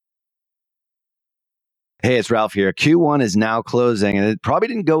Hey, it's Ralph here. Q1 is now closing, and it probably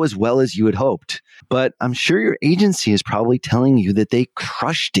didn't go as well as you had hoped. But I'm sure your agency is probably telling you that they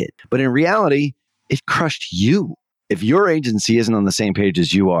crushed it. But in reality, it crushed you. If your agency isn't on the same page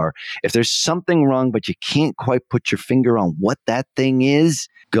as you are, if there's something wrong, but you can't quite put your finger on what that thing is,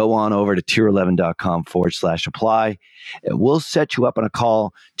 go on over to tier11.com/apply, and we'll set you up on a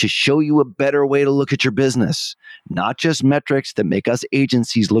call to show you a better way to look at your business. Not just metrics that make us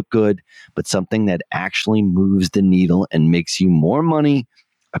agencies look good, but something that actually moves the needle and makes you more money,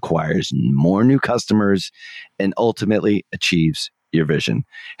 acquires more new customers, and ultimately achieves your vision.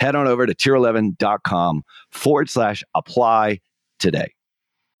 Head on over to tier11.com/apply today.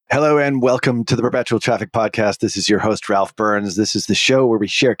 Hello and welcome to the Perpetual Traffic Podcast. This is your host, Ralph Burns. This is the show where we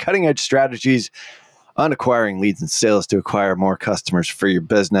share cutting edge strategies on acquiring leads and sales to acquire more customers for your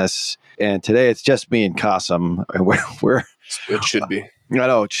business. And today it's just me and Qasim. It should be. I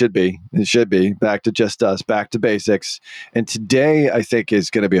know it should be. It should be back to just us, back to basics. And today I think is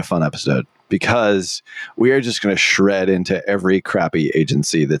going to be a fun episode because we are just going to shred into every crappy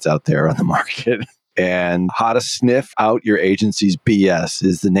agency that's out there on the market. And how to sniff out your agency's BS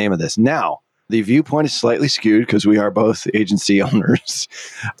is the name of this. Now, the viewpoint is slightly skewed because we are both agency owners.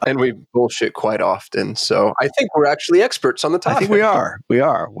 And we bullshit quite often. So I think we're actually experts on the topic. I think we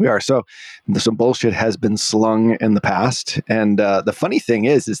are. So some bullshit has been slung in the past. And the funny thing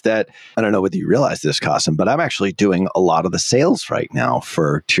is that, I don't know whether you realize this, Qasim, but I'm actually doing a lot of the sales right now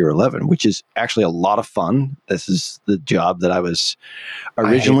for Tier 11, which is actually a lot of fun. This is the job that I was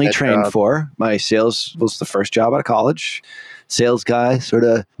originally trained for. My sales was the first job out of college. Sales guy, sort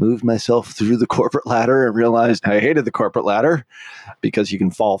of moved myself through the corporate ladder and realized I hated the corporate ladder because you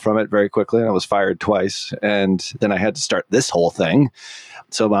can fall from it very quickly. And I was fired twice. And then I had to start this whole thing.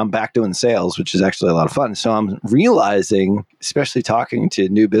 So I'm back doing sales, which is actually a lot of fun. So I'm realizing, especially talking to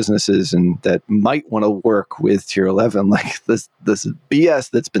new businesses and that might want to work with Tier 11, like this BS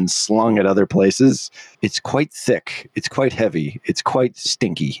that's been slung at other places, it's quite thick, it's quite heavy, it's quite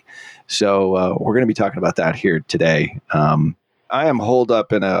stinky. So we're going to be talking about that here today. I am holed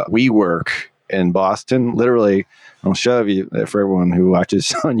up in a WeWork in Boston. Literally, I'll show you for everyone who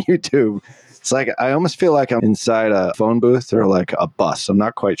watches on YouTube. It's like, I almost feel like I'm inside a phone booth or like a bus. I'm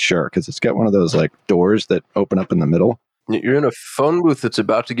not quite sure because it's got one of those like doors that open up in the middle. You're in a phone booth that's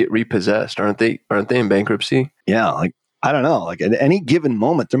about to get repossessed, aren't they? Aren't they in bankruptcy? Yeah, like, I don't know. Like at any given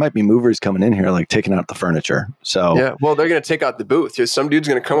moment, there might be movers coming in here, like taking out the furniture. So yeah, well, they're going to take out the booth. Some dude's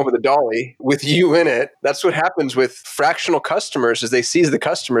going to come up with a dolly with you in it. That's what happens with fractional customers, is they seize the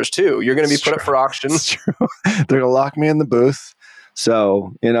customers too. You're going to be put up for auction. It's true. They're going to lock me in the booth.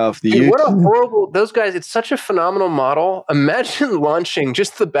 So, if the what a horrible, those guys, it's such a phenomenal model. Imagine launching,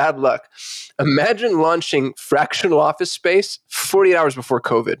 just the bad luck. Imagine launching fractional office space 48 hours before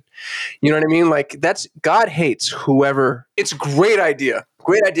COVID. You know what I mean? Like God hates whoever. It's a great idea.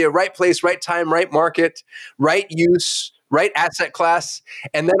 Great idea. Right place, right time, right market, right use, right asset class.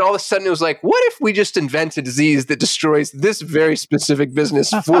 And then all of a sudden it was like, what if we just invent a disease that destroys this very specific business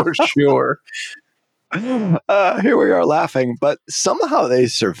for sure? Here we are laughing, but somehow they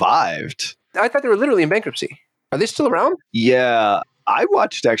survived. I thought they were literally in bankruptcy. Are they still around? Yeah. I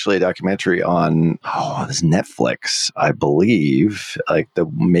watched actually a documentary on this Netflix, I believe, like the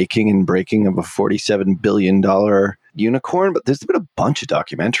making and breaking of a $47 billion unicorn, but there's been a bunch of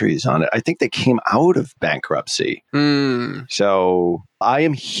documentaries on it. I think they came out of bankruptcy. So I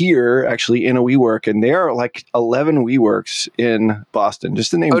am here actually in a WeWork, and there are like 11 WeWorks in Boston. Just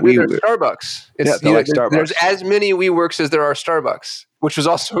the name WeWork. There's Starbucks. Like Starbucks. There's as many WeWorks as there are Starbucks, which was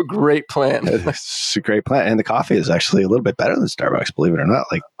also a great plan. It's a great plan. And the coffee is actually a little bit better than Starbucks, believe it or not.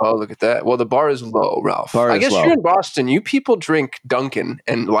 Like, oh, look at that. Well, the bar is low, Ralph. I guess you're in Boston. You people drink Dunkin'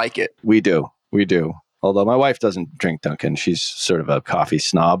 and like it. We do. Although my wife doesn't drink Dunkin'. She's sort of a coffee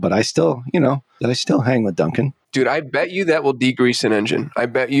snob, but I still hang with Dunkin'. Dude, I bet you that will degrease an engine. I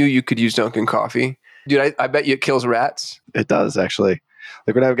bet you could use Dunkin' coffee. Dude, I bet you it kills rats. It does, actually.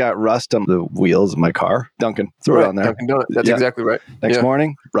 Like when I've got rust on the wheels of my car, Dunkin', throw it on there. Dunkin' Donut. That's exactly right. Next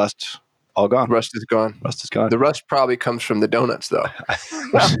morning, rust all gone. Rust is gone. The rust probably comes from the donuts, though.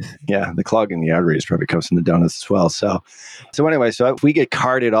 Yeah, the clogging the arteries probably comes from the donuts as well. So anyway, so if we get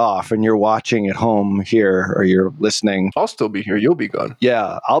carted off and you're watching at home here or you're listening, I'll still be here. You'll be gone.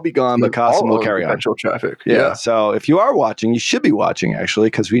 Yeah, I'll be gone, but Qasim will carry on. Perpetual traffic. Yeah. So if you are watching, you should be watching actually,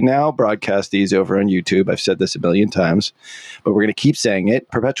 because we now broadcast these over on YouTube. I've said this a million times, but we're going to keep saying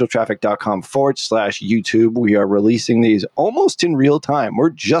it. perpetualtraffic.com/YouTube. We are releasing these almost in real time. We're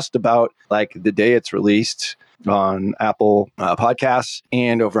just about like the day it's released. on Apple Podcasts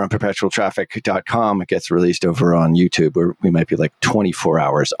and over on perpetualtraffic.com. It gets released over on YouTube, where we might be like 24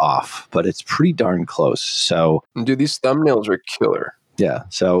 hours off, but it's pretty darn close. So, Dude, these thumbnails are killer. yeah.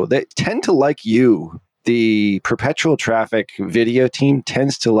 So they tend to like you. The Perpetual Traffic video team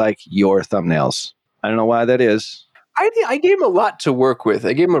tends to like your thumbnails. I don't know why that is. I gave them a lot to work with.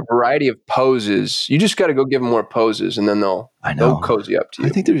 I gave them a variety of poses. You just got to go give them more poses, and then they'll cozy up to you.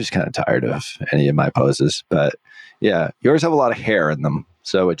 I think they're just kind of tired of any of my poses. But yeah, yours have a lot of hair in them,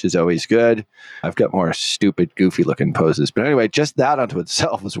 so which is always good. I've got more stupid, goofy-looking poses. But anyway, just that unto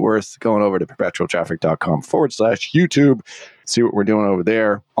itself is worth going over to perpetualtraffic.com/YouTube. See what we're doing over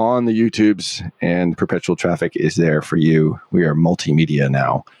there on the YouTubes, and Perpetual Traffic is there for you. We are multimedia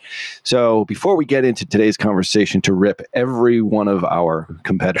now. So before we get into today's conversation to rip every one of our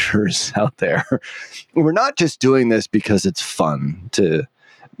competitors out there, we're not just doing this because it's fun to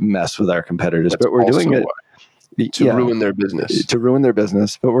mess with our competitors, but we're doing it to ruin their business. To ruin their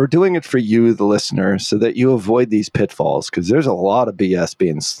business. But we're doing it for you, the listener, so that you avoid these pitfalls, because there's a lot of BS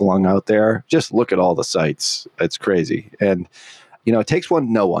being slung out there. Just look at all the sites. It's crazy. And, you know, it takes one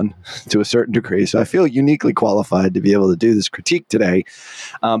to know one to a certain degree. So I feel uniquely qualified to be able to do this critique today.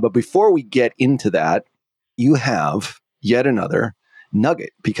 But before we get into that, you have yet another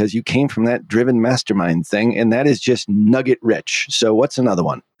nugget, because you came from that driven mastermind thing, and that is just nugget rich. So what's another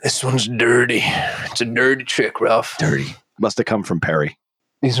one? This one's dirty. It's a dirty trick, Ralph. Dirty. Must have come from Perry.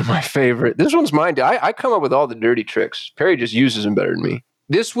 These are my favorite. This one's mine. I come up with all the dirty tricks. Perry just uses them better than me.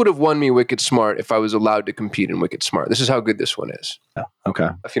 This would have won me Wicked Smart if I was allowed to compete in Wicked Smart. This is how good this one is. Oh, okay.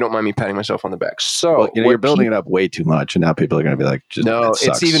 If you don't mind me patting myself on the back. So, well, you're building it up way too much, and now people are going to be like, no,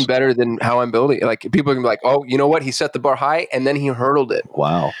 it's even better than how I'm building it. Like, people are going to be like, oh, you know what? He set the bar high, and then he hurdled it.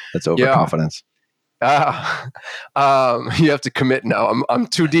 Wow. That's overconfidence. You have to commit now. I'm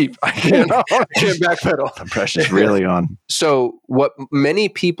too deep. I can't backpedal. The pressure's really on. So what many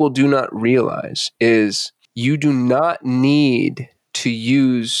people do not realize is you do not need to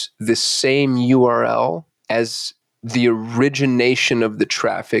use the same URL as the origination of the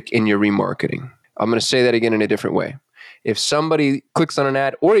traffic in your remarketing. I'm going to say that again in a different way. If somebody clicks on an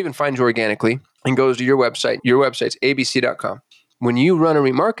ad or even finds you organically and goes to your website's abc.com. When you run a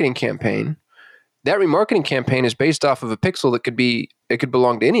remarketing campaign, that remarketing campaign is based off of a pixel that could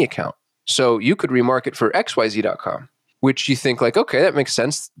belong to any account. So you could remarket for xyz.com, which you think like, okay, that makes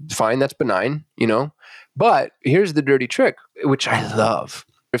sense. Fine, that's benign, you know. But here's the dirty trick, which I love.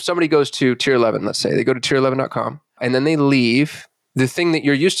 If somebody goes to tier 11, let's say, they go to tier11.com and then they leave, the thing that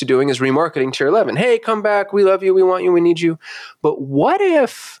you're used to doing is remarketing tier 11. Hey, come back. We love you. We want you. We need you. But what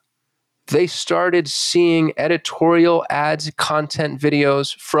if they started seeing editorial ads, content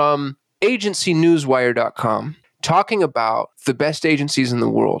videos from agencynewswire.com talking about the best agencies in the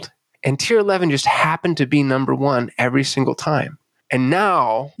world, and tier 11 just happened to be number one every single time? And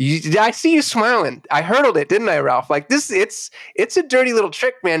now I see you smiling. I hurdled it, didn't I, Ralph? Like this, it's a dirty little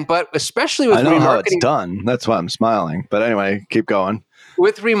trick, man. But especially with I know remarketing, how it's done. That's why I'm smiling. But anyway, keep going.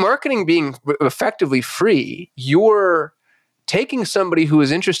 With remarketing being effectively free, you're taking somebody who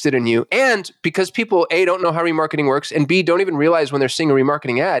is interested in you, and because people A, don't know how remarketing works, and B, don't even realize when they're seeing a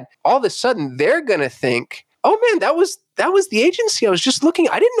remarketing ad, all of a sudden they're gonna think, "Oh man, that was the agency I was just looking.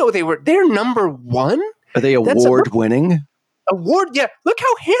 I didn't know they're number one. Are they award winning? Award, yeah. Look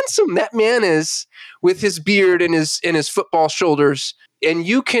how handsome that man is with his beard and his football shoulders." And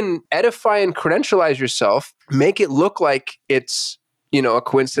you can edify and credentialize yourself, make it look like it's, you know, a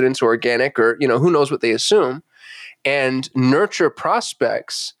coincidence or organic, or, you know, who knows what they assume, and nurture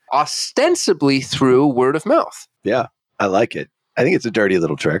prospects ostensibly through word of mouth. Yeah, I like it. I think it's a dirty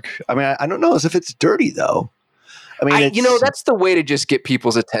little trick. I mean, I don't know as if it's dirty though. I mean, you know, that's the way to just get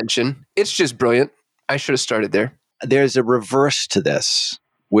people's attention. It's just brilliant. I should have started there. There's a reverse to this,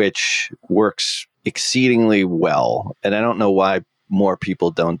 which works exceedingly well. And I don't know why more people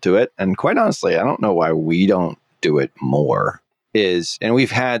don't do it. And quite honestly, I don't know why we don't do it more. And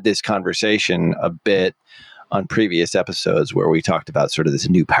we've had this conversation a bit on previous episodes where we talked about sort of this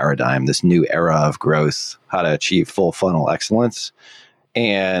new paradigm, this new era of growth, how to achieve full funnel excellence.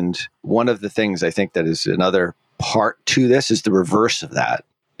 And one of the things I think that is another part to this is the reverse of that,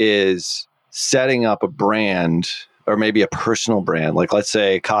 is setting up a brand, or maybe a personal brand, like let's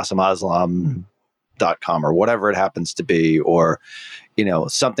say QasimAslam.com or whatever it happens to be, or, you know,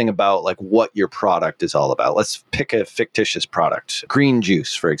 something about like what your product is all about. Let's pick a fictitious product, green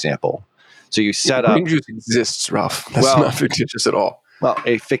juice, for example. So you set up... Green juice exists, Ralph. That's not fictitious at all. Well,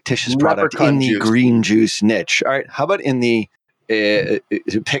 a fictitious product in the green juice niche. All right, how about in the,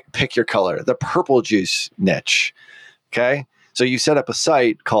 pick your color, the purple juice niche, okay? So you set up a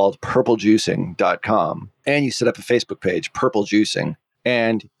site called purplejuicing.com and you set up a Facebook page, Purple Juicing,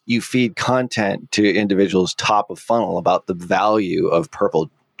 and you feed content to individuals top of funnel about the value of purple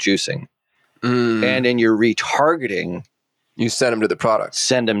juicing. And in your retargeting, you send them to the product.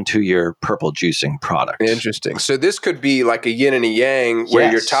 Send them to your purple juicing product. Interesting. So this could be like a yin and a yang,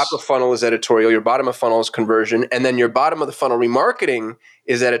 where your top of funnel is editorial, your bottom of funnel is conversion, and then your bottom of the funnel remarketing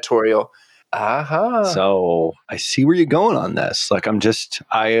is editorial. Aha. So I see where you're going on this. Like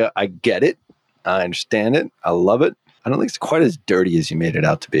I get it. I understand it. I love it. I don't think it's quite as dirty as you made it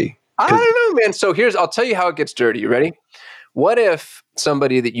out to be. I don't know, man. So I'll tell you how it gets dirty. You ready? What if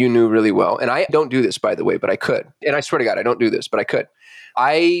somebody that you knew really well, and I don't do this, by the way, but I could. And I swear to God, I don't do this, but I could.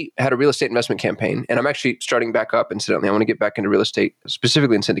 I had a real estate investment campaign, and I'm actually starting back up, incidentally. I want to get back into real estate,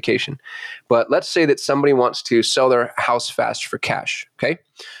 specifically in syndication. But let's say that somebody wants to sell their house fast for cash, okay?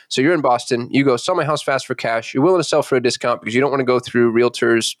 So you're in Boston. You go, sell my house fast for cash. You're willing to sell for a discount because you don't want to go through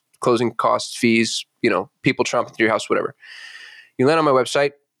realtors, closing costs, fees, people tromping through your house, whatever. You land on my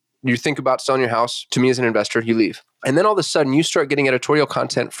website. You think about selling your house to me as an investor, you leave. And then all of a sudden you start getting editorial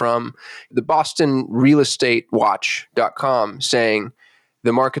content from the Boston Real Estate Watch.com saying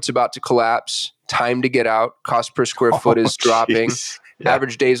the market's about to collapse, time to get out, cost per square foot is dropping,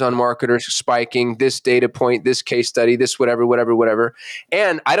 average days on market are spiking, this data point, this case study, this whatever.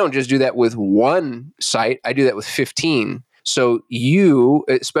 And I don't just do that with one site, I do that with 15. So you,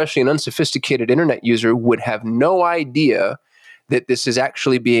 especially an unsophisticated internet user, would have no idea that this is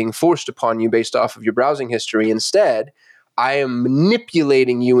actually being forced upon you based off of your browsing history. Instead, I am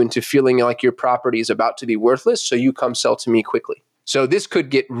manipulating you into feeling like your property is about to be worthless, so you come sell to me quickly. So this could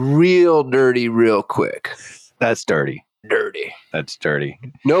get real dirty real quick. That's dirty. Dirty. That's dirty.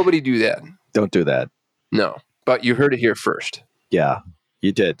 Nobody do that. Don't do that. No, but you heard it here first. Yeah,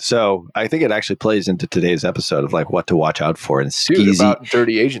 you did. So I think it actually plays into today's episode of like what to watch out for in about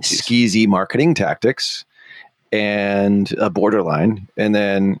dirty agencies, skeezy marketing tactics, and a borderline, and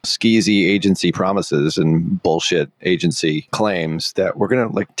then skeezy agency promises and bullshit agency claims that we're going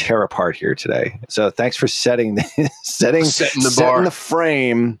to like tear apart here today. So thanks for setting the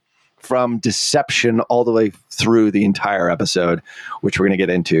frame from deception all the way through the entire episode, which we're going to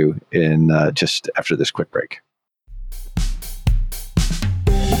get into in just after this quick break.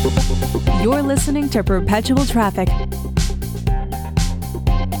 You're listening to Perpetual Traffic.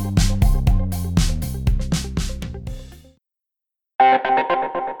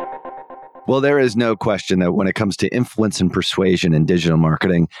 Well, there is no question that when it comes to influence and persuasion in digital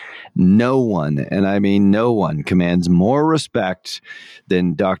marketing, no one, and I mean no one, commands more respect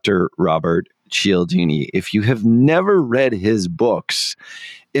than Dr. Robert Cialdini. If you have never read his books,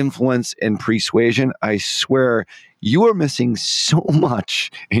 Influence and Persuasion, I swear you are missing so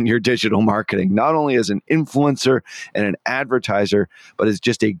much in your digital marketing, not only as an influencer and an advertiser, but as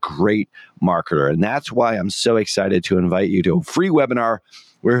just a great marketer. And that's why I'm so excited to invite you to a free webinar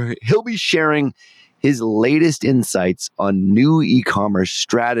where he'll be sharing his latest insights on new e-commerce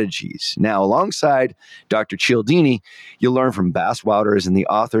strategies. Now, alongside Dr. Cialdini, you'll learn from Bass Wouters and the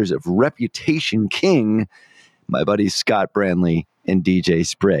authors of Reputation King, my buddies Scott Branley and DJ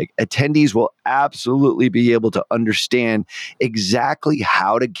Sprigg. Attendees will absolutely be able to understand exactly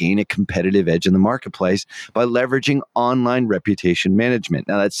how to gain a competitive edge in the marketplace by leveraging online reputation management.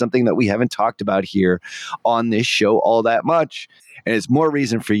 Now, that's something that we haven't talked about here on this show all that much. And it's more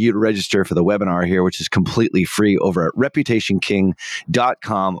reason for you to register for the webinar here, which is completely free over at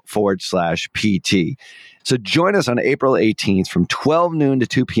reputationking.com/PT. So join us on April 18th from 12 noon to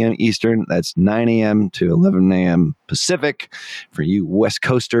 2 p.m. Eastern. That's 9 a.m. to 11 a.m. Pacific for you West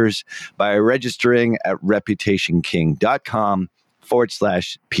Coasters by registering at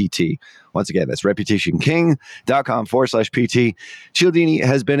reputationking.com/PT. Once again, that's reputationking.com/PT. Cialdini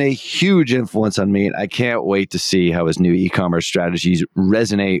has been a huge influence on me, and I can't wait to see how his new e-commerce strategies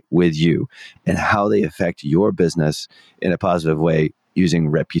resonate with you and how they affect your business in a positive way using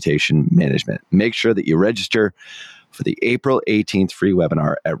reputation management. Make sure that you register for the April 18th free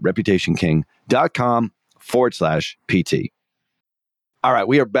webinar at reputationking.com/PT. All right,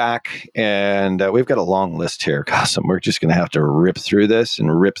 we are back, and we've got a long list here, Qasim. We're just going to have to rip through this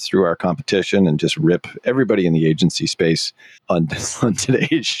and rip through our competition and just rip everybody in the agency space on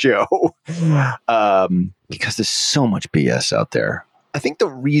today's show because there's so much BS out there. I think the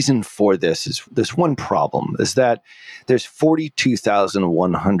reason for this is this one problem is that there's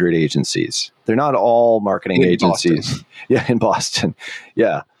 42,100 agencies. They're not all marketing agencies. Boston. Yeah, in Boston.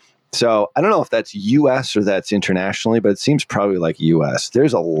 Yeah. So I don't know if that's US or that's internationally, but it seems probably like US.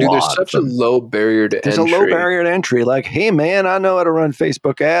 There's a lot There's such a of them. low barrier to There's entry. a low barrier to entry. Like, hey man, I know how to run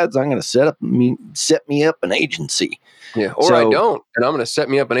Facebook ads. I'm going to set me up an agency. Yeah, or I don't, and I'm going to set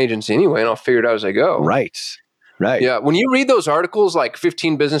me up an agency anyway, and I'll figure it out as I go. Right. Yeah, when you read those articles, like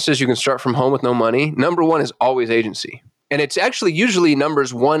 15 businesses you can start from home with no money, number one is always agency. And it's actually usually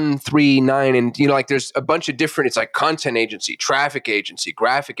numbers 1, 3, 9, and like there's a bunch of different, it's like content agency, traffic agency,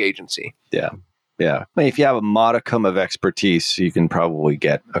 graphic agency. Yeah. Yeah. I mean, if you have a modicum of expertise, you can probably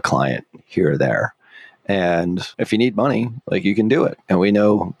get a client here or there. And if you need money, like you can do it. And we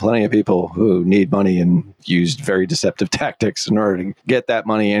know plenty of people who need money and used very deceptive tactics in order to get that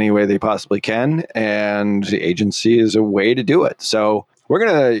money any way they possibly can. And the agency is a way to do it. So we're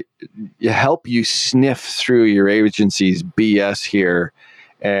going to help you sniff through your agency's BS here.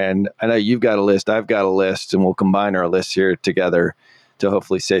 And I know you've got a list, I've got a list, and we'll combine our lists here together to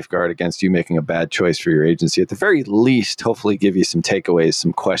hopefully safeguard against you making a bad choice for your agency. At the very least, hopefully give you some takeaways,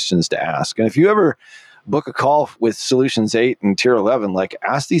 some questions to ask. And if you ever book a call with Solutions 8 and Tier 11, like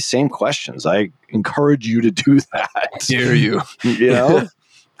ask these same questions. I encourage you to do that. Dare you?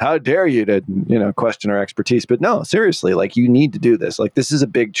 How dare you to, question our expertise? But no, seriously, like you need to do this. Like this is a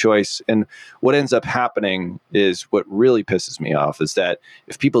big choice. And what ends up happening is what really pisses me off is that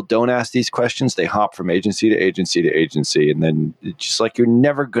if people don't ask these questions, they hop from agency to agency to agency. And then it's just like, you're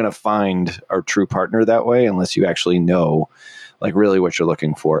never going to find a true partner that way unless you actually know like really what you're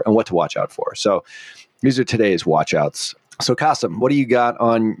looking for and what to watch out for. So these are today's watch outs. So Qasim, what do you got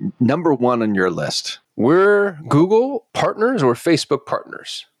on number 1 on your list? We're Google partners or Facebook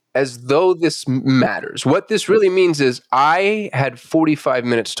partners, as though this matters. What this really means is I had 45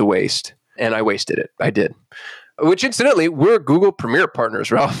 minutes to waste, and I wasted it. I did. Which, incidentally, we're Google Premier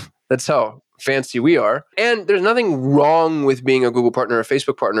partners, Ralph. That's how fancy we are. And there's nothing wrong with being a Google partner or a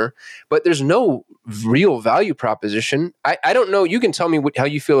Facebook partner, but there's no real value proposition. I don't know. You can tell me how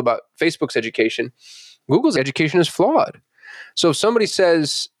you feel about Facebook's education. Google's education is flawed. So if somebody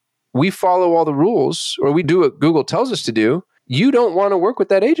says, we follow all the rules or we do what Google tells us to do, you don't want to work with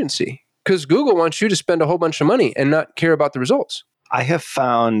that agency because Google wants you to spend a whole bunch of money and not care about the results. I have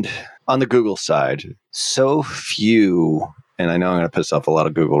found on the Google side, so few, and I know I'm going to piss off a lot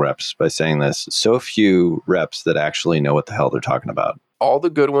of Google reps by saying this, so few reps that actually know what the hell they're talking about. All the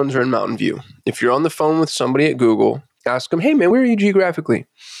good ones are in Mountain View. If you're on the phone with somebody at Google, ask them, hey man, where are you geographically?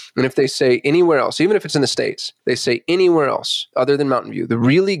 And if they say anywhere else, even if it's in the States, they say anywhere else other than Mountain View, the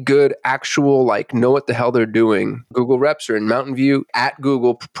really good, actual, like, know what the hell they're doing, Google reps are in Mountain View at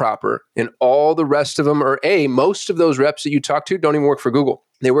Google proper. And all the rest of them are, most of those reps that you talk to don't even work for Google.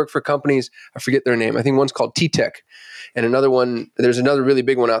 They work for companies, I forget their name. I think one's called T-Tech. And another one, there's another really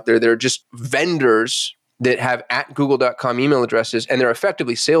big one out there. They're just vendors that have at google.com email addresses, and they're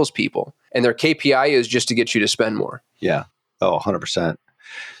effectively salespeople. And their KPI is just to get you to spend more. Yeah. Oh, 100%.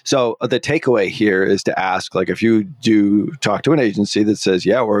 So the takeaway here is to ask, like, if you do talk to an agency that says,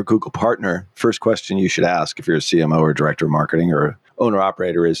 yeah, we're a Google partner, first question you should ask if you're a CMO or director of marketing or owner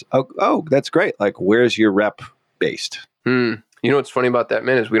operator is, oh, that's great. Like, where's your rep based? You know what's funny about that,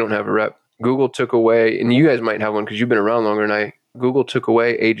 man, is we don't have a rep. Google took away, and you guys might have one because you've been around longer than I. Google took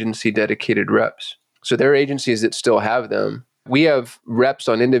away agency dedicated reps. So there are agencies that still have them. We have reps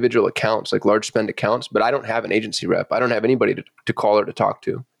on individual accounts, like large spend accounts, but I don't have an agency rep. I don't have anybody to call or to talk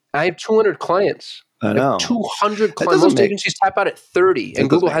to. I have 200 clients. I know. 200 clients. Most agencies tap out at 30, and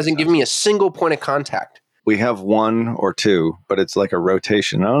Google hasn't given me a single point of contact. We have 1 or 2, but it's like a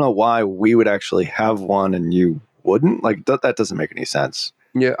rotation. I don't know why we would actually have one and you wouldn't. Like, that doesn't make any sense.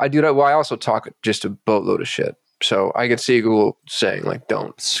 Yeah, I do that. Well, I also talk just a boatload of shit. So I can see Google saying, like,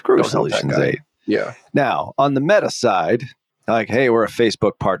 don't Solutions 8. Yeah. Now, on the Meta side, like, hey, we're a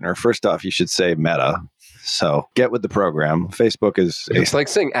Facebook partner. First off, you should say Meta. So get with the program. Facebook is... It's like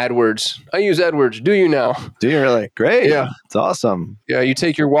saying AdWords. I use AdWords. Do you now? Do you really? Great. Yeah. It's awesome. Yeah, you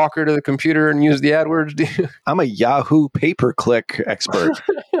take your walker to the computer and use the AdWords. I'm a Yahoo pay-per-click expert.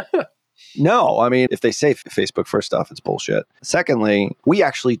 No, I mean, if they say Facebook, first off, it's bullshit. Secondly, we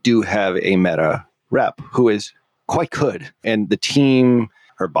actually do have a Meta rep who is quite good. And the team,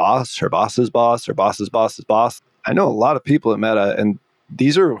 her boss, her boss's boss, her boss's boss's boss. I know a lot of people at Meta, and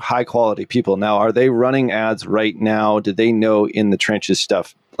these are high quality people. Now, are they running ads right now? Do they know in the trenches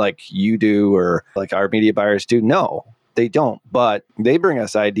stuff like you do or like our media buyers do? No, they don't. But they bring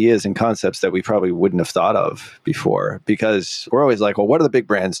us ideas and concepts that we probably wouldn't have thought of before, because we're always like, well, what are the big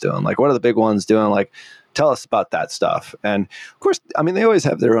brands doing? Like, what are the big ones doing? Like, tell us about that stuff. And of course, I mean, they always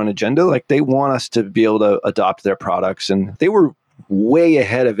have their own agenda. Like, they want us to be able to adopt their products. And they were way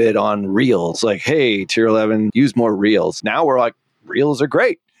ahead of it on Reels. Like, hey, Tier 11, use more Reels. Now we're like, Reels are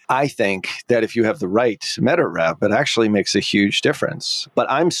great. I think that if you have the right meta rep, it actually makes a huge difference. But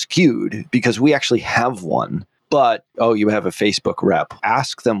I'm skewed because we actually have one. But, you have a Facebook rep.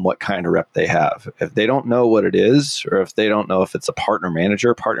 Ask them what kind of rep they have. If they don't know what it is, or if they don't know if it's a partner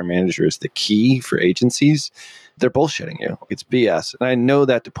manager is the key for agencies, they're bullshitting you. It's BS. And I know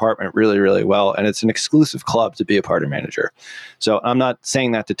that department really, really well. And it's an exclusive club to be a partner manager. So I'm not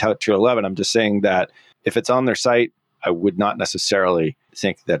saying that to tout Tier 11. I'm just saying that if it's on their site, I would not necessarily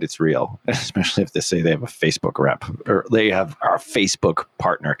think that it's real, especially if they say they have a Facebook rep or they have our Facebook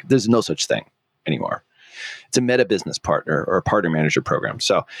partner. There's no such thing anymore. It's a meta business partner or a partner manager program.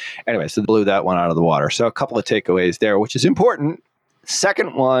 So anyway, so blew that one out of the water. So a couple of takeaways there, which is important.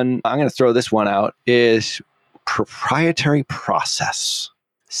 Second one, I'm going to throw this one out, is proprietary process,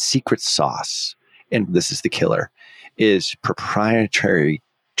 secret sauce. And this is the killer, is proprietary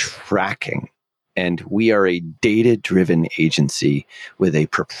tracking. And we are a data-driven agency with a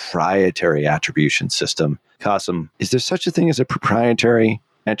proprietary attribution system. Qasim, is there such a thing as a proprietary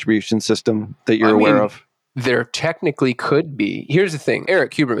attribution system that you're aware of? There technically could be. Here's the thing.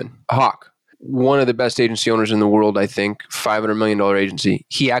 Eric Huberman, Hawk, one of the best agency owners in the world, I think, $500 million agency.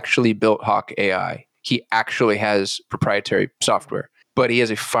 He actually built Hawk AI. He actually has proprietary software, but he has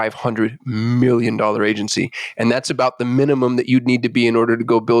a $500 million agency. And that's about the minimum that you'd need to be in order to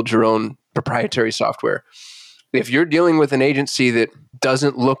go build your own proprietary software. If you're dealing with an agency that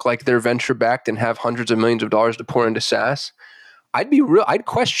doesn't look like they're venture backed and have hundreds of millions of dollars to pour into SaaS, I'd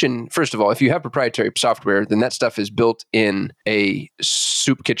question, first of all, if you have proprietary software, then that stuff is built in a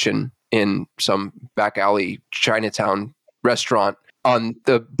soup kitchen in some back alley Chinatown restaurant on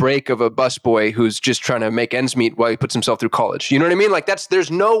the break of a busboy who's just trying to make ends meet while he puts himself through college. You know what I mean? Like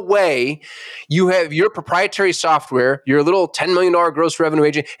there's no way you have your proprietary software, your little $10 million gross revenue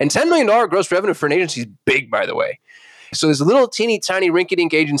agent, and $10 million gross revenue for an agency is big, by the way. So there's a little teeny tiny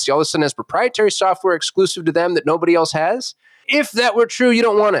rinky-dink agency all of a sudden has proprietary software exclusive to them that nobody else has. If that were true, you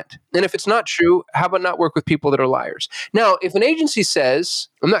don't want it. And if it's not true, how about not work with people that are liars? Now, if an agency says,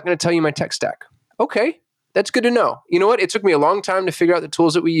 I'm not going to tell you my tech stack. Okay, that's good to know. You know what? It took me a long time to figure out the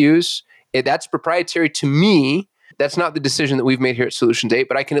tools that we use. That's proprietary to me. That's not the decision that we've made here at Solutions 8,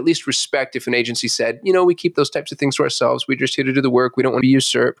 but I can at least respect if an agency said, we keep those types of things to ourselves. We're just here to do the work. We don't want to be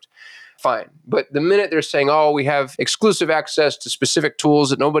usurped. Fine. But the minute they're saying, we have exclusive access to specific tools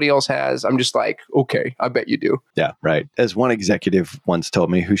that nobody else has, I'm just like, okay, I bet you do. Yeah, right. As one executive once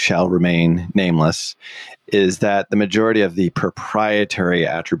told me, who shall remain nameless, is that the majority of the proprietary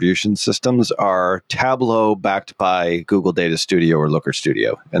attribution systems are Tableau backed by Google Data Studio or Looker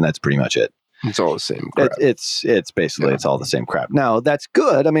Studio. And that's pretty much it. It's all the same crap. It's basically, it's all the same crap. Now, that's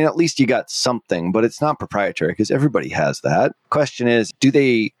good. I mean, at least you got something, but it's not proprietary because everybody has that. Question is, do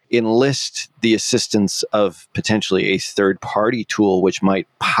they enlist the assistance of potentially a third-party tool which might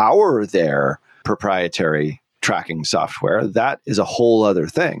power their proprietary tracking software? That is a whole other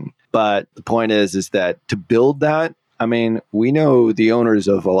thing. But the point is that to build that, I mean, we know the owners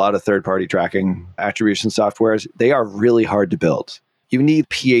of a lot of third-party tracking attribution softwares, they are really hard to build. You need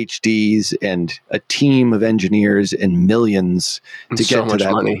PhDs and a team of engineers and millions to get to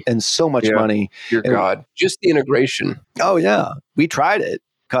that. Money. And so much money. Dear God. Just the integration. Oh, yeah. We tried it.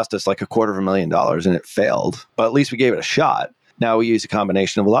 Cost us like $250,000 and it failed. But at least we gave it a shot. Now we use a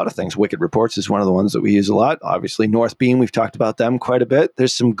combination of a lot of things. Wicked Reports is one of the ones that we use a lot. Obviously, Northbeam, we've talked about them quite a bit.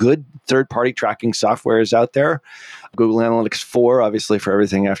 There's some good third-party tracking softwares out there. Google Analytics 4, obviously, for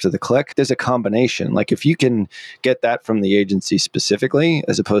everything after the click. There's a combination. Like if you can get that from the agency specifically,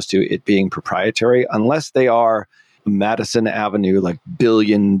 as opposed to it being proprietary, unless they are Madison Avenue, like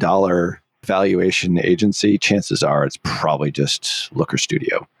billion-dollar valuation agency, chances are it's probably just Looker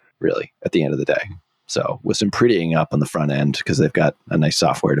Studio, really, at the end of the day. So with some prettying up on the front end because they've got a nice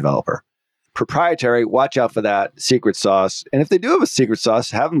software developer. Proprietary, watch out for that. Secret sauce. And if they do have a secret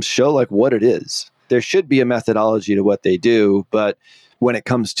sauce, have them show like what it is. There should be a methodology to what they do. But when it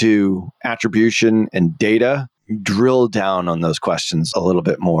comes to attribution and data, drill down on those questions a little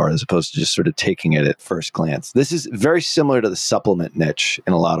bit more as opposed to just sort of taking it at first glance. This is very similar to the supplement niche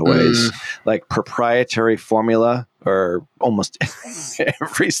in a lot of ways. Like proprietary formula or almost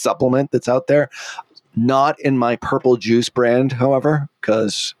every supplement that's out there. Not in my purple juice brand, however,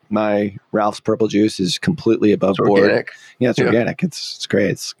 because my Ralph's purple juice is completely above board. Organic. Yeah, it's organic. It's great.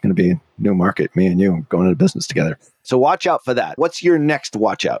 It's going to be a new market. Me and you going into business together. So watch out for that. What's your next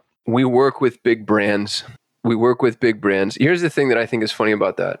watch out? We work with big brands. Here's the thing that I think is funny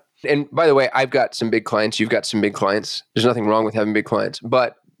about that. And by the way, I've got some big clients. You've got some big clients. There's nothing wrong with having big clients.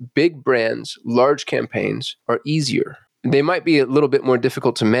 But big brands, large campaigns are easier. They might be a little bit more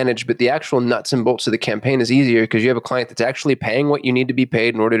difficult to manage, but the actual nuts and bolts of the campaign is easier because you have a client that's actually paying what you need to be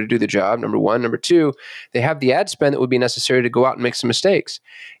paid in order to do the job, number one. Number two, they have the ad spend that would be necessary to go out and make some mistakes.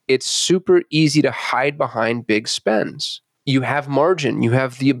 It's super easy to hide behind big spends. You have margin. You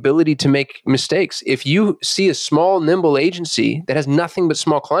have the ability to make mistakes. If you see a small, nimble agency that has nothing but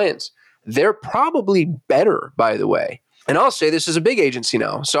small clients, they're probably better, by the way. And I'll say this is a big agency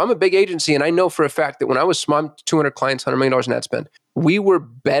now. So I'm a big agency, and I know for a fact that when I was small, I'm 200 clients, $100 million in ad spend. We were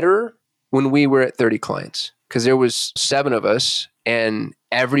better when we were at 30 clients because there was 7 of us, and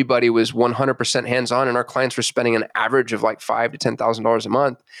everybody was 100% hands-on, and our clients were spending an average of like $5,000 to $10,000 a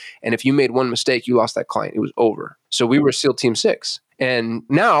month. And if you made one mistake, you lost that client. It was over. So we were SEAL Team 6. And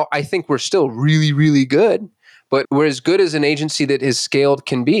now I think we're still really, really good, but we're as good as an agency that is scaled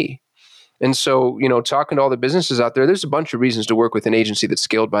can be. And so, talking to all the businesses out there, there's a bunch of reasons to work with an agency that's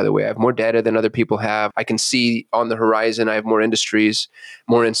scaled, by the way. I have more data than other people have. I can see on the horizon. I have more industries,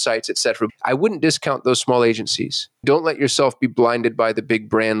 more insights, et cetera. I wouldn't discount those small agencies. Don't let yourself be blinded by the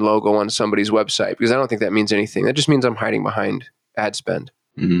big brand logo on somebody's website, because I don't think that means anything. That just means I'm hiding behind ad spend.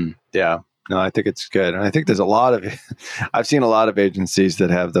 Mm-hmm. Yeah. No, I think it's good. And I think there's I've seen a lot of agencies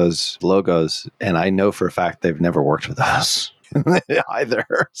that have those logos, and I know for a fact they've never worked with us. Either.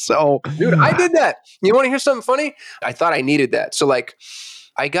 So, dude, I did that. You want to hear something funny? I thought I needed that. So,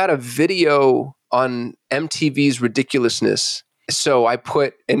 I got a video on MTV's ridiculousness. So I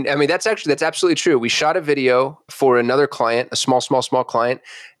put, and I mean, that's absolutely true. We shot a video for another client, a small client.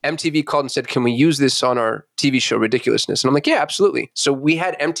 MTV called and said, "Can we use this on our TV show Ridiculousness?" And I'm like, "Yeah, absolutely." So we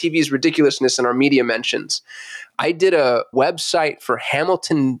had MTV's Ridiculousness in our media mentions. I did a website for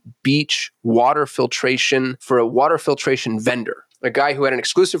Hamilton Beach water filtration for a water filtration vendor, a guy who had an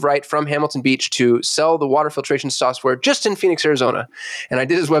exclusive right from Hamilton Beach to sell the water filtration software just in Phoenix, Arizona. And I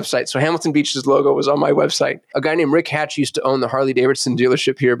did his website. So Hamilton Beach's logo was on my website. A guy named Rick Hatch used to own the Harley Davidson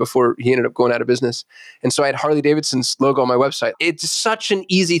dealership here before he ended up going out of business. And so I had Harley Davidson's logo on my website. It's such an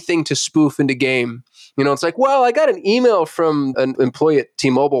easy thing to spoof into game. It's like, well, I got an email from an employee at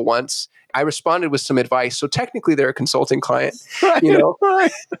T-Mobile once. I responded with some advice. So technically they're a consulting client,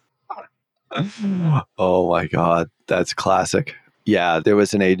 Right. Oh my God. That's classic. Yeah. There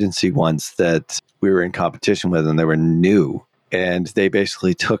was an agency once that we were in competition with, and they were new. And they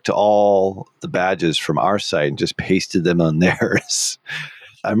basically took to all the badges from our site and just pasted them on theirs.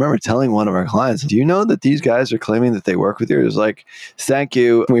 I remember telling one of our clients, "Do you know that these guys are claiming that they work with you?" It was like, "Thank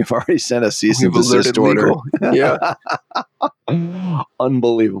you. We've already sent a cease and desist order." Yeah.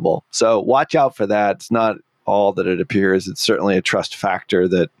 Unbelievable. So watch out for that. It's not all that it appears. It's certainly a trust factor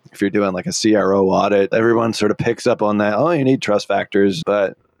that if you're doing like a CRO audit, everyone sort of picks up on that. Oh, you need trust factors,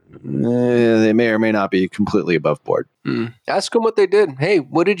 but they may or may not be completely above board. Ask them what they did. Hey,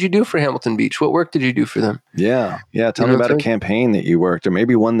 what did you do for Hamilton Beach? What work did you do for them? Yeah. Tell me about a campaign that you worked, or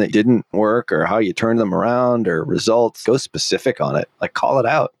maybe one that didn't work, or how you turned them around, or results. Go specific on it. Like, call it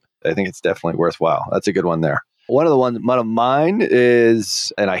out. I think it's definitely worthwhile. That's a good one there. One of mine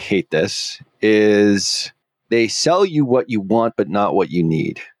is, and I hate this, is they sell you what you want, but not what you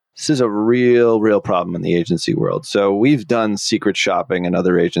need. This is a real problem in the agency world. So we've done secret shopping in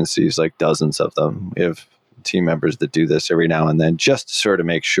other agencies, like dozens of them. We have team members that do this every now and then just to sort of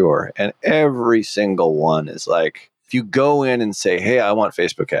make sure. And every single one is like, if you go in and say, "Hey, I want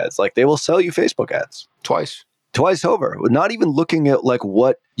Facebook ads," like they will sell you Facebook ads. Twice over, not even looking at like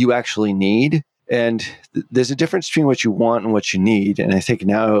what you actually need. And there's a difference between what you want and what you need. And I think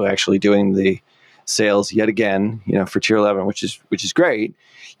now actually doing the sales yet again, for tier 11, which is great.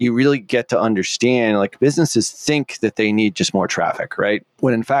 You really get to understand, like, businesses think that they need just more traffic, right?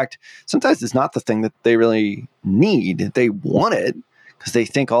 When in fact, sometimes it's not the thing that they really need. They want it because they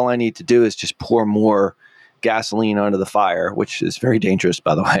think all I need to do is just pour more gasoline onto the fire, which is very dangerous,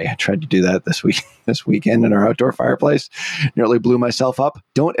 by the way. I tried to do that this weekend in our outdoor fireplace. Nearly blew myself up.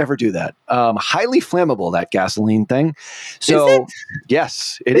 Don't ever do that. Highly flammable, that gasoline thing. So, is it?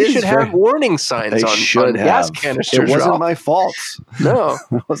 Yes, it is. They should have warning signs on gas canisters. It wasn't my fault. No.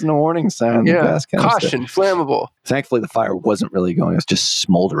 It wasn't a warning sign on the gas canister. Caution, flammable. Thankfully, the fire wasn't really going. It was just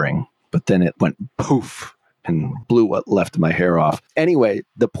smoldering. But then it went poof and blew what left of my hair off. Anyway,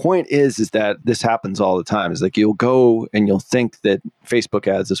 the point is that this happens all the time. It's like you'll go and you'll think that Facebook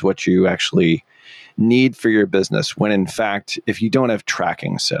ads is what you actually need for your business, when in fact, if you don't have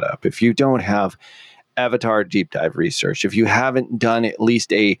tracking set up, if you don't have avatar deep dive research, if you haven't done at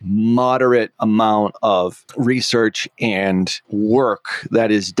least a moderate amount of research and work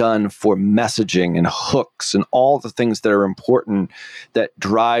that is done for messaging and hooks and all the things that are important that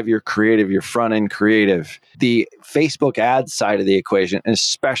drive your creative, your front end creative, the Facebook ads side of the equation, and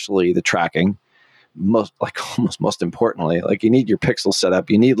especially the tracking, almost most importantly, like you need your pixel set up.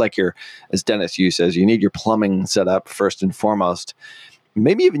 You need like your, as Dennis Yu says, you need your plumbing set up first and foremost.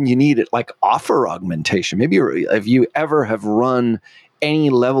 Maybe even you need it like offer augmentation. Maybe if you ever have run any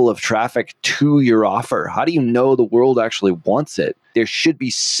level of traffic to your offer, how do you know the world actually wants it? There should be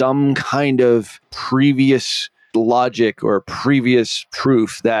some kind of previous logic or previous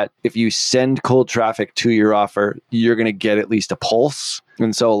proof that if you send cold traffic to your offer, you're going to get at least a pulse.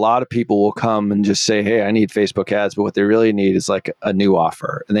 And so a lot of people will come and just say, hey, I need Facebook ads, but what they really need is like a new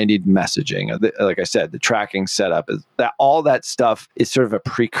offer, and they need messaging. Like I said, the tracking setup is that all that stuff is sort of a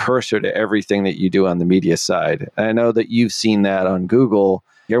precursor to everything that you do on the media side. And I know that you've seen that on Google.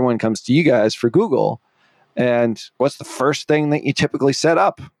 Everyone comes to you guys for Google. And what's the first thing that you typically set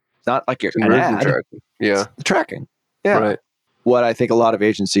up? It's not like an Conversion ad. tracking. Yeah. The tracking. Yeah. Right. What I think a lot of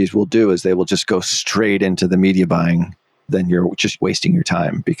agencies will do is they will just go straight into the media buying. Then you're just wasting your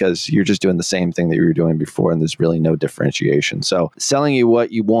time because you're just doing the same thing that you were doing before, and there's really no differentiation. So selling you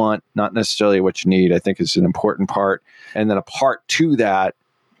what you want, not necessarily what you need, I think is an important part. And then a part to that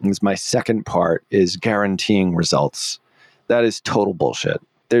is my second part is guaranteeing results. That is total bullshit.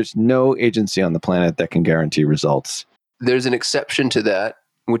 There's no agency on the planet that can guarantee results. There's an exception to that,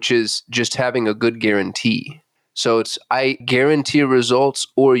 which is just having a good guarantee. So it's, I guarantee results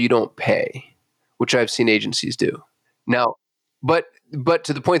or you don't pay, which I've seen agencies do. Now, but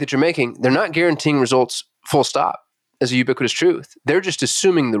to the point that you're making, they're not guaranteeing results full stop as a ubiquitous truth. They're just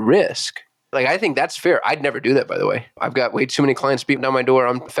assuming the risk. Like, I think that's fair. I'd never do that, by the way. I've got way too many clients beating down my door.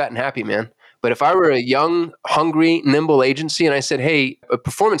 I'm fat and happy, man. But if I were a young, hungry, nimble agency and I said, hey, a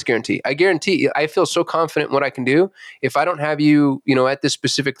performance guarantee, I guarantee I feel so confident in what I can do. If I don't have you, at this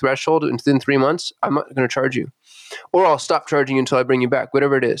specific threshold within 3 months, I'm not going to charge you. Or I'll stop charging you until I bring you back,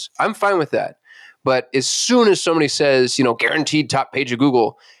 whatever it is. I'm fine with that. But as soon as somebody says, guaranteed top page of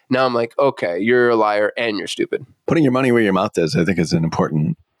Google, now I'm like, okay, you're a liar and you're stupid. Putting your money where your mouth is, I think, is an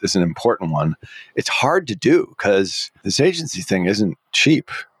important one. It's hard to do because this agency thing isn't cheap.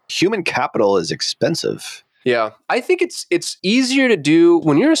 Human capital is expensive. Yeah, I think it's easier to do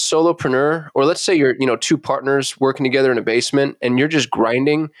when you're a solopreneur, or let's say you're, two partners working together in a basement and you're just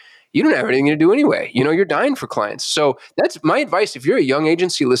grinding. You don't have anything to do anyway. You're dying for clients. So that's my advice. If you're a young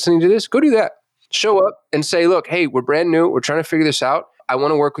agency listening to this, go do that. Show up and say, look, hey, we're brand new. We're trying to figure this out. I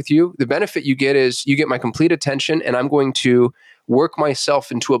want to work with you. The benefit you get is you get my complete attention, and I'm going to work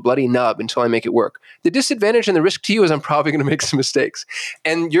myself into a bloody nub until I make it work. The disadvantage and the risk to you is I'm probably going to make some mistakes.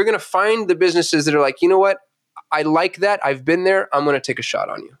 And you're going to find the businesses that are like, you know what? I like that. I've been there. I'm going to take a shot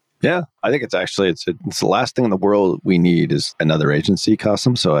on you. Yeah, I think it's the last thing in the world we need is another agency,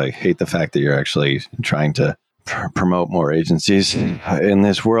 Custom. So I hate the fact that you're actually trying to promote more agencies in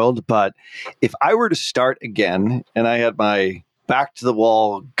this world. But if I were to start again and I had my back to the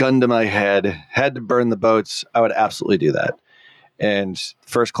wall, gun to my head, had to burn the boats, I would absolutely do that. And the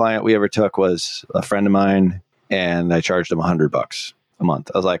first client we ever took was a friend of mine, and I charged him $100 a month.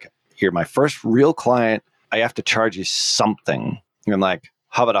 I was like, you're my first real client. I have to charge you something. And I'm like,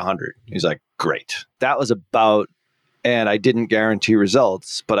 how about 100? He's like, great. That was about, and I didn't guarantee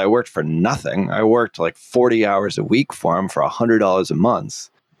results, but I worked for nothing. I worked like 40 hours a week for him for $100 a month.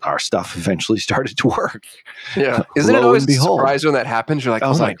 Our stuff eventually started to work. Yeah. Isn't it always a surprise when that happens? You're like,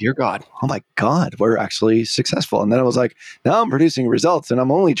 oh my dear God. Oh my God, we're actually successful. And then I was like, now I'm producing results and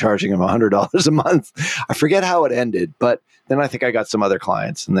I'm only charging him $100 a month. I forget how it ended, but then I think I got some other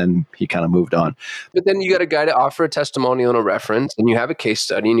clients and then he kind of moved on. But then you got a guy to offer a testimonial and a reference, and you have a case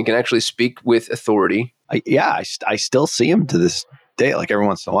study, and you can actually speak with authority. I still see him to this day. Like every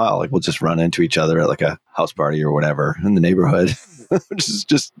once in a while, like we'll just run into each other at like a house party or whatever in the neyborhood. Which is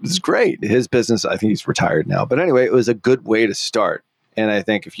it's great. His business, I think he's retired now. But anyway, it was a good way to start. And I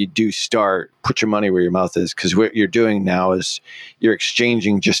think if you do start, put your money where your mouth is, because what you're doing now is you're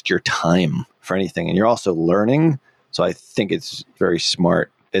exchanging just your time for anything. And you're also learning. So I think it's very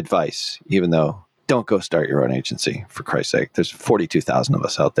smart advice, even though don't go start your own agency, for Christ's sake. There's 42,000 of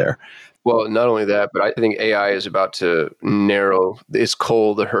us out there. Well, not only that, but I think AI is about to narrow, it's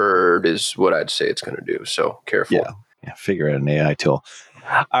cull the herd is what I'd say it's going to do. So careful. Yeah, figure out an AI tool.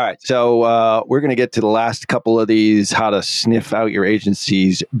 All right. So we're going to get to the last couple of these, how to sniff out your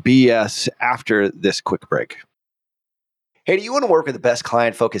agency's BS after this quick break. Hey, do you want to work with the best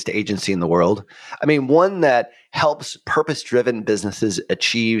client-focused agency in the world? I mean, one that helps purpose-driven businesses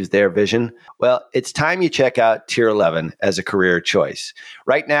achieve their vision? Well, it's time you check out Tier 11 as a career choice.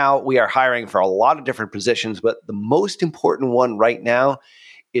 Right now, we are hiring for a lot of different positions, but the most important one right now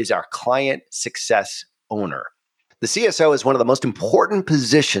is our client success owner. The CSO is one of the most important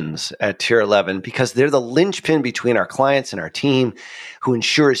positions at Tier 11 because they're the linchpin between our clients and our team who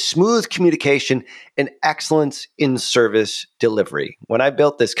ensures smooth communication and excellence in service delivery. When I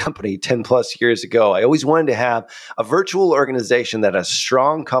built this company 10 plus years ago, I always wanted to have a virtual organization that has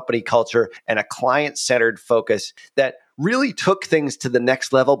strong company culture and a client-centered focus that really took things to the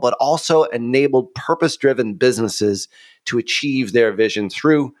next level, but also enabled purpose-driven businesses to achieve their vision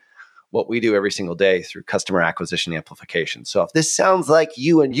through what we do every single day through customer acquisition amplification. So if this sounds like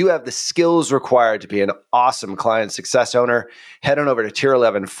you and you have the skills required to be an awesome client success owner, head on over to tier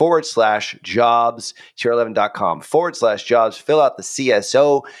 11 /jobs, tier11.com /jobs, fill out the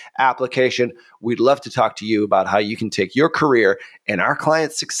CSO application. We'd love to talk to you about how you can take your career and our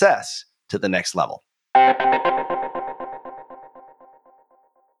client success to the next level.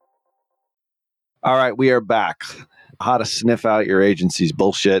 All right, we are back. How to sniff out your agency's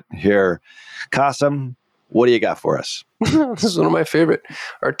bullshit here. Qasim, what do you got for us? This is one of my favorite.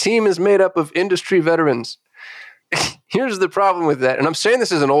 Our team is made up of industry veterans. Here's the problem with that. And I'm saying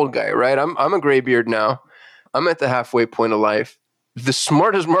this as an old guy, right? I'm a graybeard now. I'm at the halfway point of life. The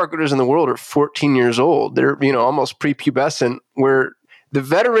smartest marketers in the world are 14 years old. They're, almost prepubescent, where the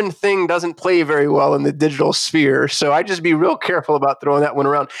veteran thing doesn't play very well in the digital sphere. So I just be real careful about throwing that one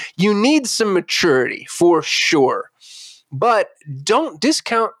around. You need some maturity for sure, but don't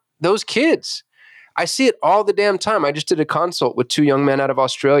discount those kids. I see it all the damn time. I just did a consult with 2 young men out of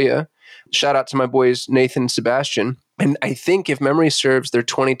Australia. Shout out to my boys, Nathan and Sebastian. And I think if memory serves, they're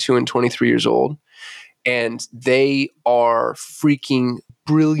 22 and 23 years old. And they are freaking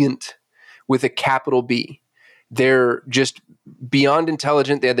brilliant with a capital B. They're just beyond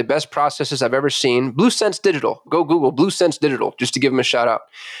intelligent. They had the best processes I've ever seen. Blue Sense Digital. Go Google Blue Sense Digital just to give them a shout out.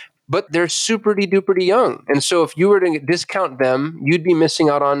 But they're super-duper young. And so if you were to discount them, you'd be missing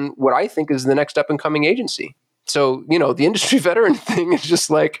out on what I think is the next up-and-coming agency. So, the industry veteran thing is just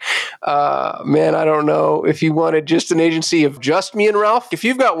like, man, I don't know if you wanted just an agency of just me and Ralph. If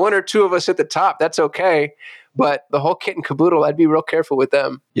you've got 1 or 2 of us at the top, that's okay. But the whole kit and caboodle, I'd be real careful with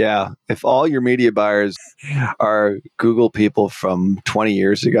them. Yeah. If all your media buyers are Google people from 20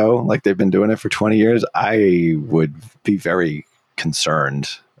 years ago, like they've been doing it for 20 years, I would be very concerned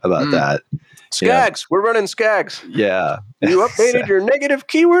about that. Skags. We're running Skags. Yeah. You updated your negative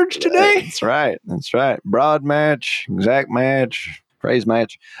keywords today? That's right. Broad match, exact match, phrase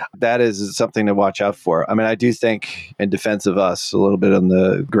match. That is something to watch out for. I mean, I do think in defense of us, a little bit on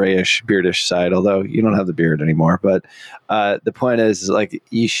the grayish, beardish side, although you don't have the beard anymore. But the point is, like,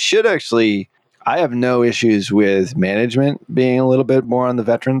 you should actually, I have no issues with management being a little bit more on the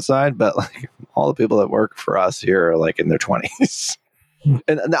veteran side, but like all the people that work for us here are like in their 20s.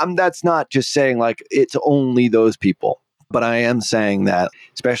 And that's not just saying like it's only those people, but I am saying that,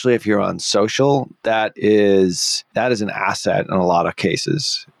 especially if you're on social, that is an asset in a lot of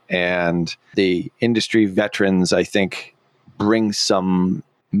cases. And the industry veterans, I think, bring some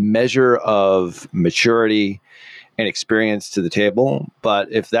measure of maturity and experience to the table.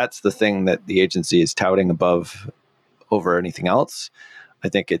 But if that's the thing that the agency is touting over anything else, I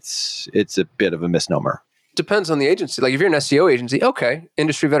think it's a bit of a misnomer. Depends on the agency. Like if you're an SEO agency, okay,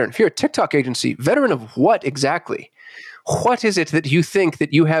 industry veteran. If you're a TikTok agency, veteran of what exactly? What is it that you think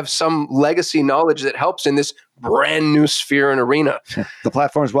that you have some legacy knowledge that helps in this brand new sphere and arena? The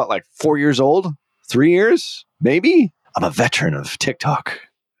platform's what, like 4 years old? 3 years? Maybe? I'm a veteran of TikTok.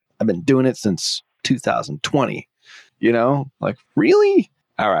 I've been doing it since 2020. Like, really?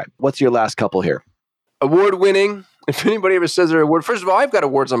 All right. What's your last couple here? Award-winning. If anybody ever says they're award, first of all, I've got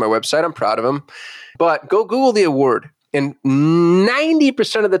awards on my website. I'm proud of them. But go Google the award. And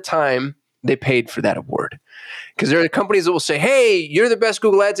 90% of the time, they paid for that award. Because there are companies that will say, hey, you're the best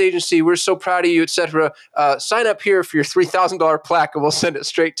Google Ads agency. We're so proud of you, etc. Sign up here for your $3,000 plaque and we'll send it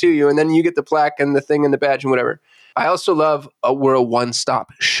straight to you. And then you get the plaque and the thing and the badge and whatever. I also love we're a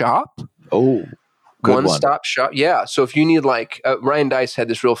one-stop shop. Oh, good one-stop shop. Yeah. So if you need Ryan Dice had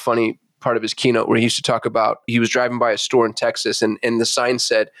this real funny part of his keynote where he used to talk about, he was driving by a store in Texas and the sign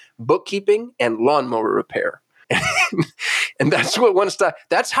said bookkeeping and lawnmower repair. And that's what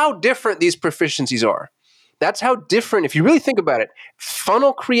that's how different these proficiencies are. That's how different, if you really think about it,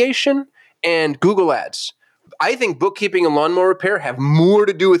 funnel creation and Google Ads. I think bookkeeping and lawnmower repair have more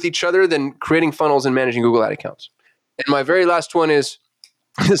to do with each other than creating funnels and managing Google Ad accounts. And my very last one is,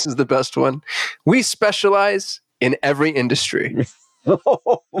 this is the best one. We specialize in every industry.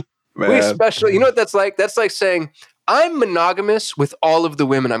 We specialize. You know what that's like? That's like saying, I'm monogamous with all of the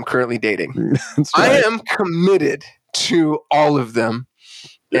women I'm currently dating. Right. I am committed to all of them.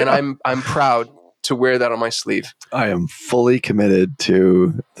 Yeah. And I'm proud to wear that on my sleeve. I am fully committed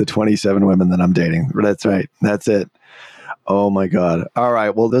to the 27 women that I'm dating. That's right. That's it. Oh my God. All right.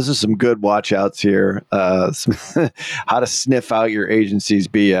 Well, those are some good watch outs here. How to sniff out your agency's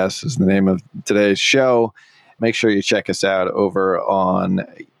BS is the name of today's show. Make sure you check us out over on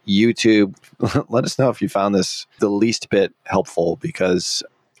YouTube. Let us know if you found this the least bit helpful, because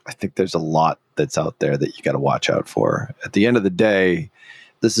I think there's a lot that's out there that you got to watch out for. At the end of the day,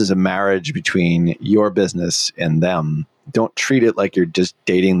 this is a marriage between your business and them. Don't treat it like you're just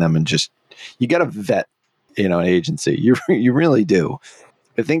dating them, and you got to vet, an agency. You really do.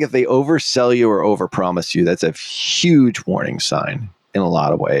 I think if they oversell you or overpromise you, that's a huge warning sign in a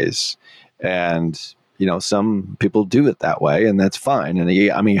lot of ways. And some people do it that way, and that's fine. And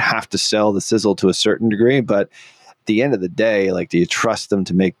you have to sell the sizzle to a certain degree, but at the end of the day, do you trust them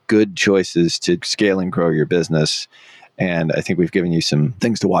to make good choices to scale and grow your business? And I think we've given you some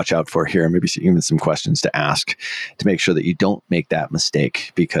things to watch out for here, maybe even some questions to ask to make sure that you don't make that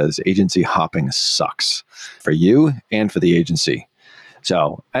mistake, because agency hopping sucks for you and for the agency.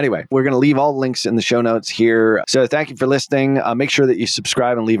 So anyway, we're going to leave all links in the show notes here. So thank you for listening. Make sure that you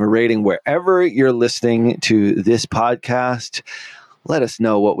subscribe and leave a rating wherever you're listening to this podcast. Let us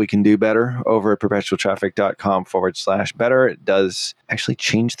know what we can do better over at perpetualtraffic.com/better. It does actually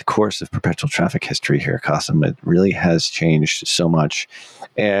change the course of perpetual traffic history here, Qasim. It really has changed so much.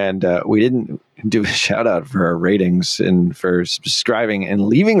 And we didn't do a shout out for our ratings and for subscribing and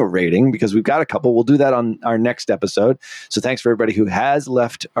leaving a rating, because we've got a couple. We'll do that on our next episode. So thanks for everybody who has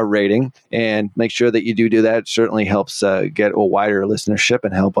left a rating, and make sure that you do that. It certainly helps get a wider listenership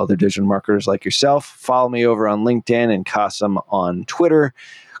and help other digital marketers like yourself. Follow me over on LinkedIn and Qasim on Twitter.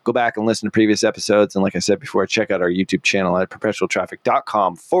 Go back and listen to previous episodes. And like I said before, check out our YouTube channel at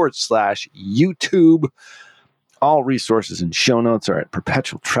perpetualtraffic.com/YouTube. All resources and show notes are at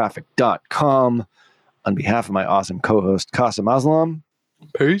perpetualtraffic.com. On behalf of my awesome co-host, Qasim Aslam.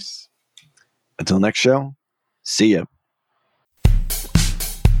 Peace. Until next show, see ya.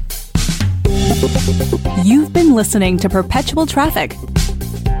 You've been listening to Perpetual Traffic,